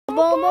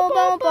boom, boom,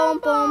 boom, boom,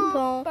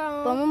 boom,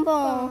 boom, boom,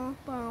 boom,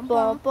 boom,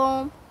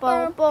 boom,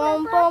 boom,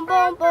 boom, boom,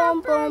 boom,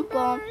 boom, boom,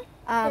 boom.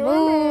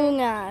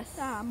 Among Us.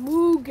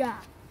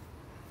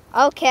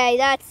 Okay,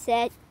 that's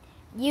it.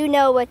 You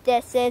know what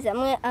this is.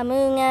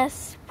 Among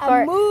Us.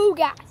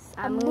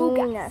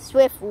 Among Us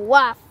with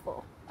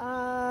waffle.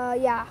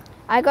 Yeah.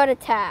 I got a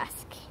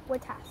task.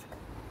 What task?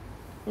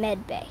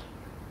 Medbay.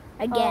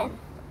 Again.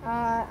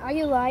 Are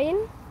you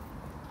lying?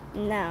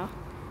 No.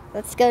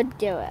 Let's go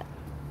do it.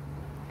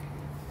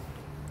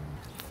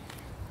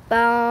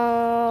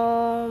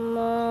 Boom.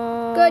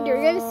 Good,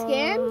 you're gonna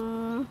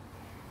scan?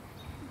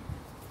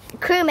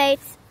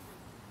 Crewmates.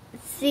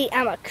 See,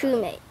 I'm a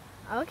crewmate.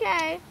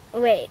 Okay.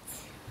 Wait.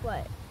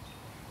 What?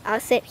 I'll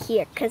sit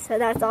here because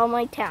that's all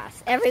my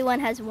tasks. Everyone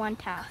has one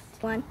task.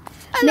 One.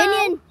 Hello.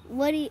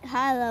 Minion.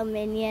 Hello,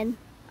 Minion.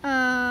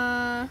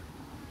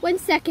 1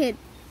 second.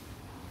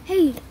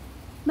 Hey,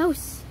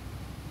 mouse.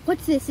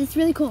 What's this? It's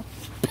really cool.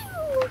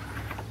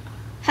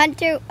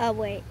 Hunter. Oh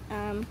wait.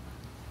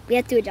 We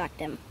have to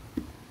eject him.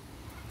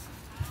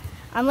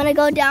 I'm gonna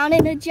go down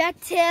and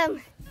eject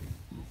him.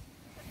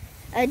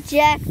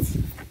 Eject.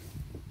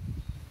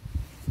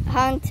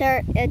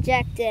 Hunter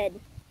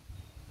ejected.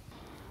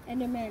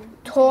 Enderman.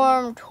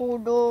 Time to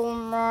do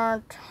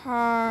my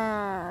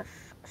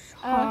tasks.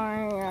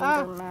 Hi,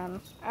 Enderman.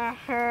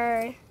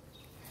 Hey.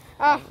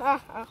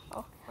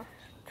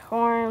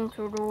 Time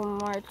to do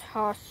my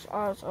tasks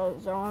as a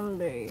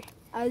zombie.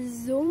 A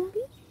zombie?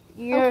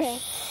 Yes. Okay.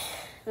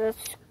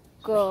 Let's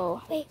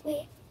go. Wait,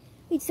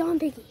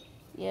 zombie.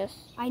 Yes.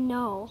 I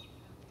know.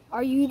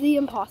 Are you the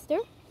imposter?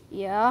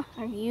 Yeah.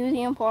 Are you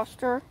the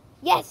imposter?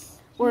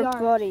 Yes. We're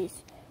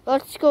buddies.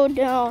 Let's go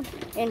down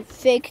and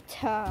fake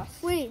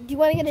tasks. Wait, do you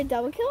want to get a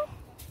double kill?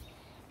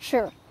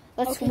 Sure.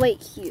 Let's Okay.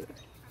 wait here.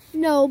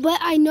 No, but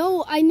I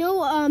know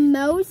a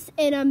mouse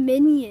and a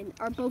minion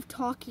are both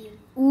talking.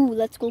 Ooh,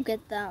 let's go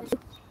get them.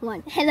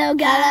 One. Hello,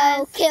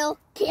 guys. Hello.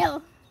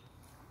 Kill.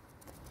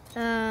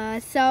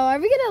 So are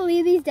we gonna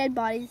leave these dead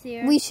bodies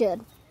here? We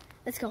should.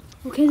 Let's go.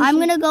 Okay. I'm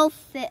gonna go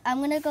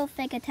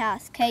fake a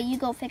task. Okay, you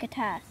go fake a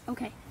task.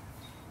 Okay.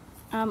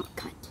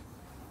 Cut.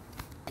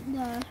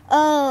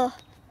 Oh,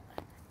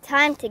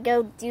 time to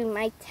go do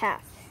my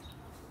task.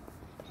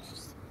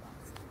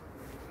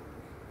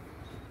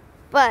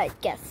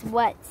 But guess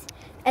what?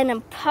 An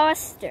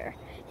imposter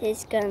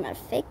is gonna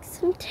fake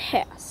some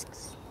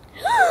tasks.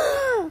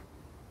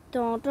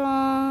 Dun,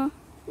 dun.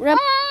 Report!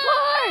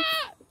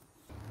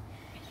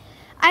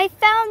 I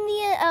found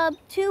the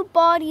two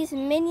bodies,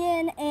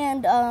 Minion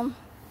and I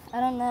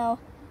don't know,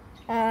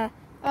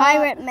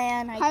 Pirate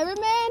Man. Pirate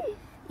Man?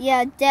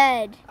 Yeah,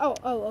 dead.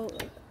 Oh.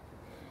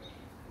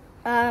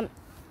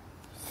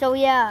 So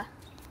yeah.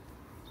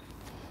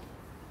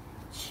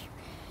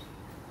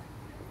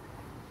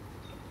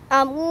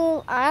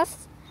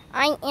 Us,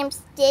 I am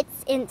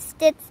Stitz, and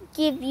Stitz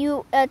give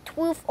you a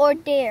truth or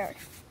dare.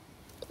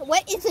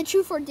 What is the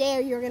truth or dare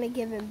you're gonna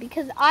give him?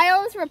 Because I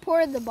always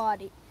reported the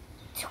body.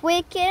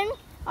 Twicken,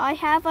 I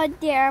have a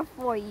dare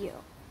for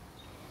you.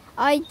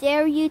 I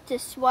dare you to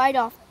slide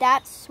off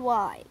that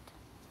slide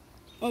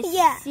and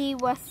see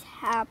what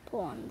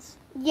happens.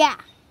 Yeah.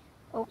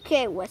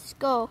 Okay, let's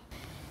go.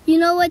 You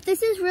know what?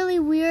 This is really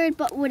weird,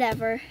 but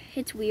whatever.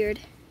 It's weird.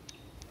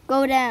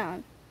 Go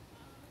down.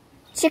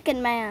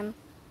 Chicken Man.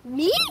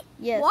 Me?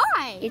 Yes.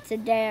 Why? It's a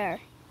dare.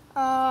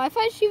 I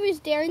thought she was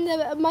daring them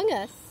Among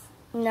Us.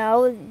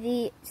 No,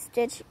 the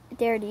Stitch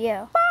dared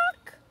you.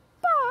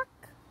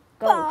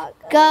 Bark.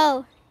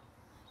 Go.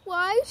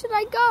 Why should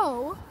I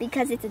go?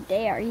 Because it's a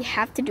dare. You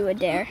have to do a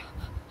dare.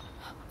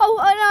 Oh,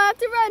 no, I have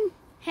to run.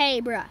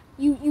 Hey, bruh.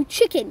 You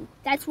chicken.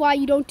 That's why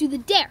you don't do the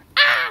dare.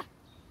 Ah!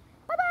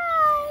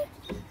 Bye-bye.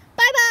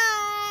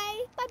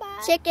 Bye-bye.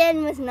 Bye-bye.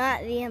 Chicken was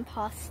not the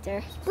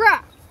imposter.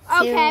 Bruh.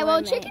 Okay, well,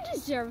 eliminate. Chicken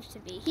deserves to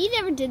be. He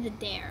never did the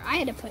dare. I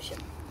had to push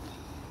him.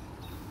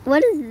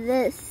 What is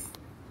this?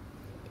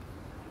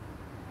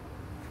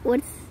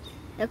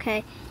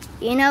 Okay,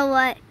 you know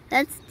what?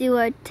 Let's do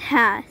a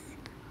task.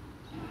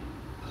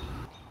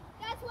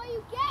 That's what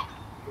you get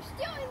for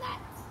stealing that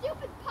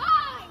stupid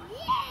pie.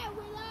 Yeah,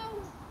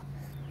 Willow.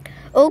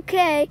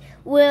 Okay,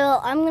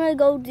 well, I'm gonna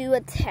go do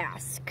a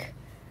task.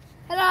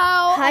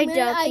 Hello. Hi,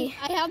 Ducky.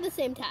 I have the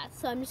same task,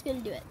 so I'm just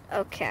gonna do it.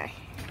 Okay.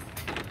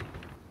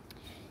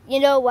 You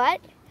know what?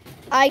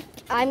 I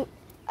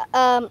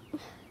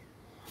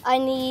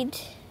need.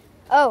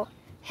 Oh,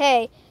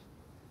 hey.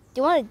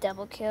 Do you want a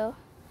double kill?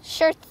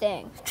 Sure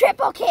thing.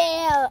 Triple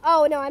kill.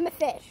 Oh no, I'm a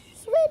fish.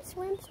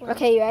 Swim.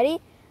 Okay, you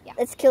ready? Yeah.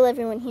 Let's kill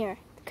everyone here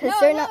because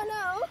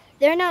No.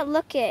 they're not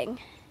looking.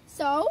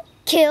 So?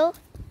 Kill.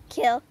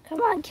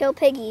 Come on, kill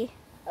Piggy.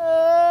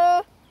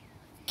 Kill.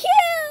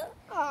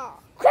 Oh.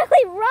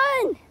 Quickly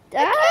run.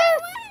 I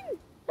can't win.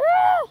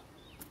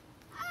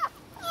 Ah.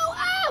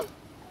 Oh.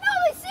 No,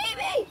 they see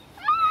me.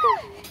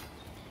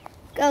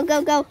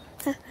 Go.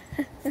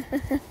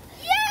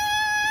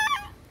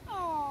 Yeah.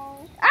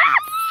 Oh.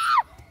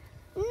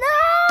 No!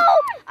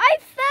 I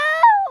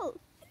fell!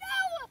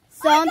 No.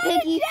 So I I'm got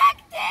Piggy.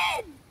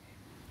 ejected.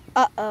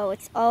 Uh-oh,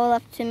 it's all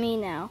up to me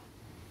now.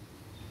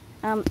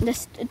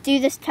 Just do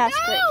this task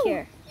right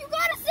here. You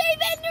gotta save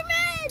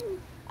Enderman!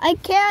 I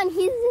can't.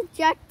 He's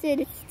ejected.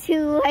 It's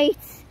too late.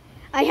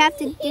 I have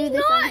to do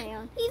this on my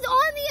own. He's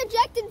on the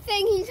ejected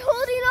thing. He's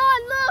holding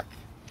on. Look.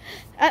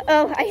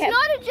 Uh-oh. He's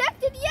not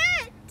ejected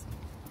yet.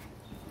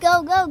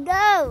 Go, go,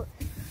 go.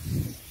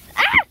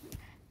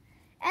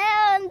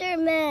 Ah!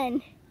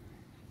 Enderman.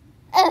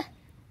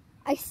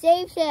 I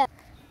saved him.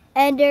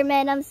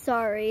 Enderman, I'm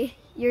sorry.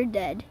 You're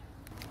dead.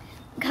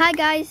 Hi,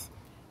 guys.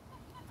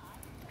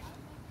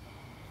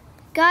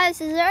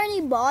 Guys, is there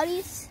any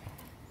bodies?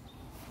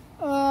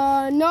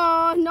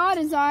 No, not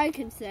as I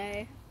can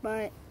say,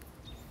 but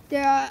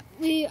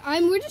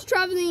we're just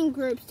traveling in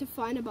groups to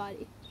find a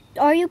body.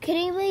 Are you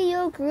kidding me?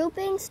 You're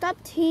grouping?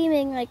 Stop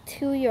teaming like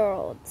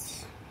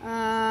 2-year-olds.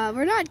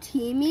 We're not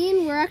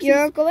teaming. We're actually.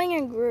 You're going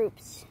in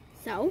groups.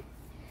 So?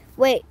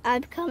 Wait,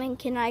 I'm coming.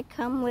 Can I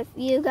come with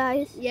you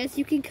guys? Yes,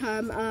 you can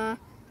come.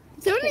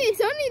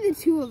 It's only the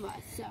two of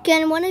us. So.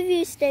 Can one of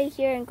you stay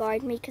here and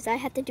guard me? Because I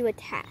have to do a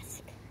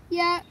task.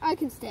 Yeah, I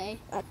can stay.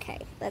 Okay,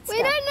 let's Wait,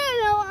 go. no.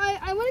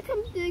 I want to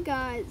come to the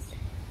guys.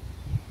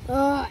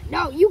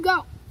 No, you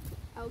go.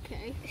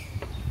 Okay.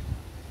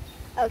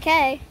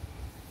 Okay.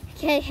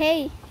 Okay,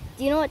 hey,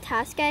 do you know what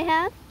task I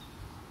have?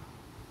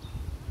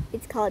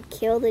 It's called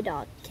kill the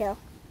dog. Kill.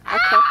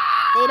 Okay.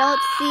 They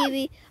don't see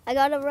me. I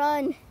gotta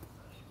run.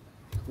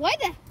 Why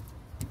the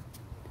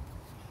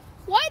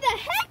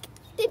heck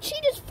did she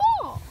just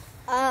fall?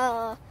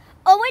 Oh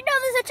wait, no,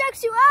 there's a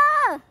Jacksu.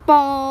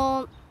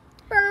 Boom.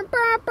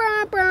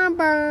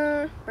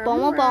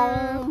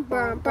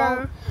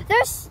 Boom.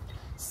 There's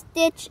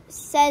Stitch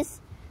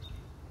says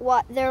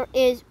what? There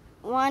is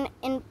one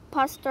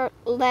imposter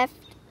left.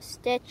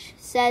 Stitch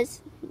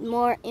says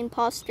more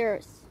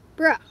imposters.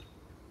 Bruh.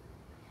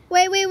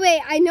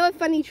 Wait. I know a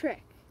funny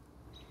trick.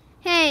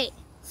 Hey,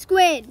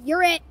 Squid,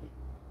 you're it.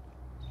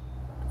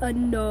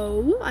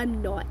 No,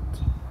 I'm not.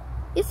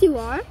 Yes, you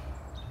are.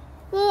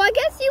 Well, I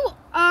guess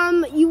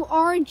you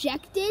are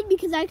ejected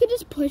because I could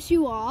just push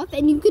you off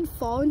and you could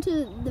fall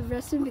into the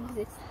rest of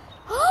existence.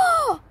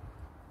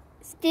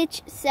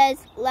 Stitch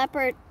says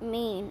leopard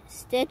mean.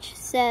 Stitch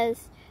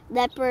says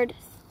leopard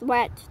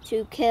threat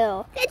to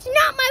kill. That's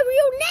not my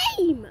real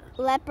name.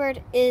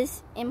 Leopard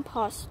is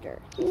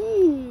imposter.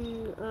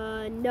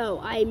 No,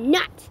 I'm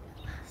not.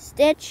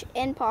 Stitch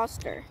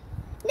imposter.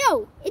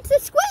 No, it's a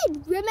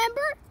squid,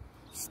 remember?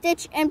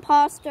 Stitch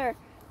imposter.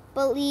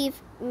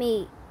 Believe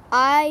me,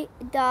 I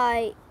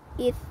die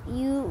if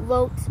you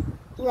vote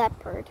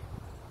leopard.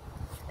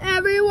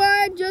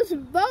 Everyone just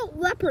vote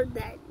leopard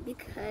then,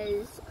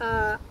 because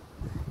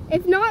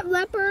if not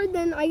leopard,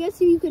 then I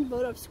guess you can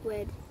vote off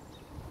squid.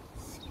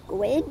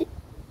 Squid?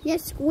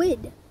 Yes,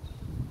 squid.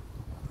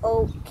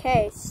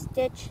 Okay,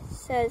 Stitch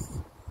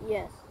says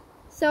yes.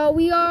 So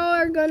we all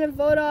are gonna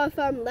vote off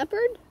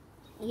leopard?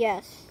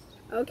 Yes.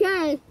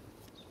 Okay.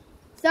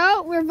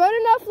 So we're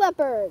voting off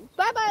leopard.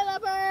 Bye-bye,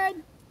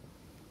 leopard.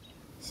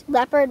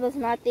 Leopard was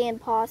not the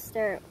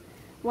imposter.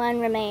 One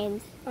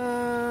remains. Push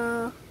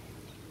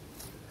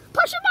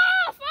him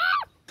off!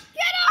 Ah!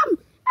 Get him!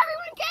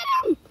 Everyone get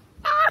him!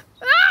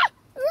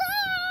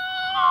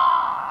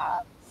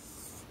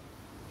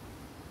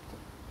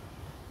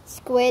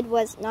 Squid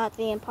was not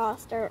the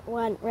imposter.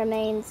 One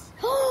remains.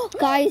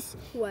 Guys,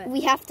 What?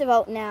 we have to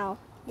vote now.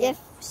 Yeah.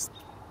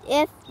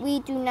 If we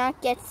do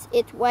not get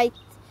it right,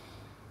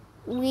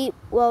 we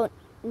will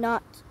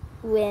not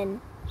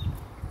win.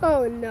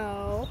 Oh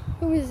no.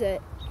 Who is it?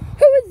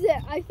 Who is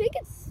it? I think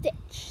it's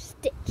Stitch.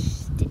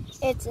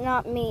 It's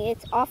not me.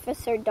 It's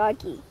Officer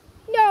Doggy.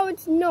 No,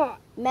 it's not.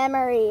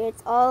 Memory,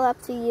 it's all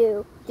up to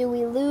you. Do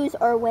we lose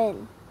or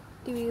win?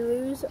 Do we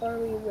lose or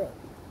we win?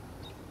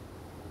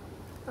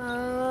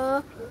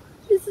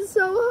 This is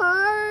so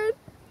hard.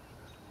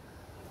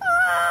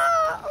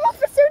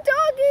 Officer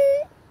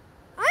Doggy.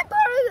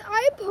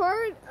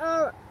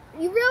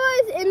 You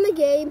realize in the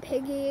game,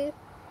 Piggy,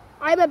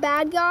 I'm a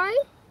bad guy.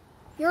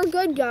 You're a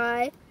good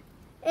guy.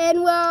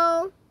 And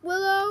well,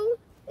 Willow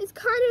is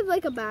kind of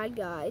like a bad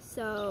guy,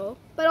 so,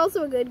 but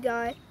also a good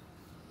guy.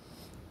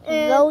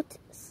 And Vote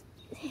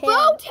him.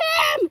 Vote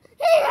him!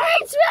 He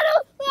hates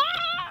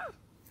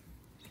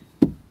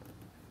Willow!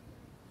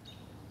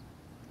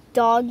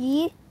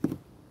 Doggy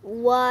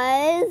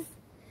was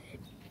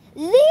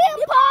the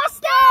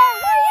imposter!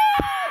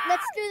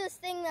 Let's do this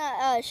thing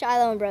that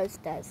Shiloh and Bros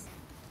does.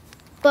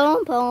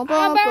 Boom, boom,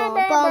 boom, boom, boom,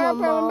 boom, boom,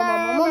 boom,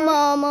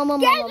 boom, boom, boom,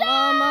 Get boom,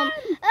 them! boom.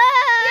 Get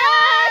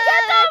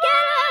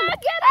them!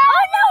 Get them!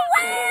 Oh, no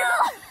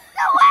whale!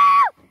 The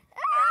whale!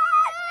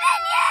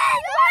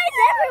 Minions! Why is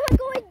everyone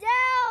going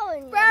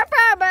down?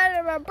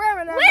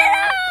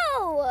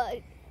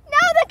 Willow!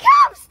 No, the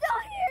cow's still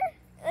here.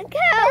 The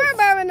cow.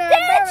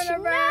 Stitch,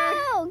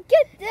 no!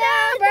 Get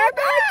down! They're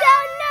going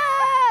down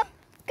now!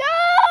 Go!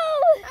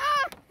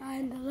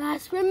 I'm the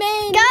last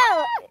remain.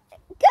 Go!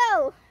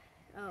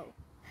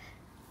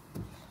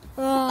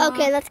 Oh.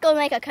 Okay, let's go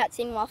make a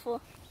cutscene,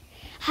 Waffle.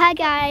 Hi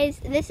guys,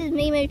 this is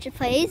me, Moocha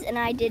Plays, and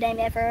I did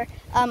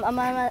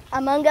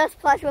Among Us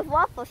plush with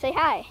Waffle. Say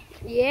hi.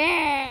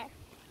 Yeah.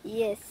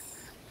 Yes.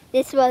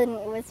 This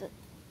one was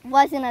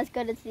wasn't as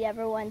good as the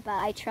other one, but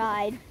I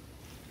tried.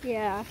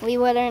 Yeah. We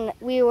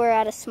were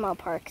at a small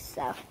park,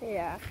 so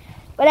Yeah.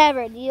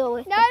 whatever. Deal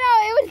with No,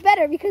 it was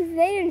better because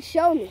they didn't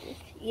show me.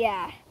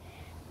 Yeah.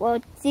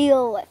 Well,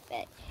 deal with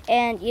it.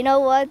 And you know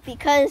what?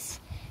 Because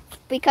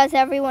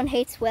everyone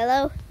hates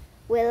Willow,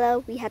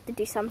 we have to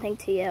do something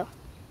to you.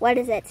 What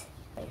is it?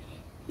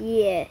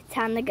 Yeah,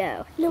 time to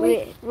go. No,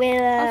 wait.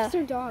 Willow.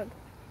 Officer Dog.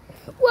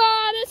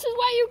 Wow, this is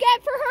what you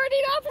get for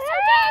hurting Officer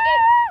Dog.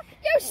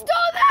 You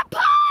stole that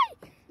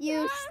pie.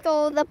 You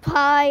stole the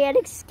pie and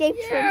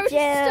escaped from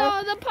jail. You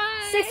stole the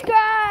pie.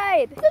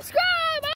 Subscribe. Subscribe.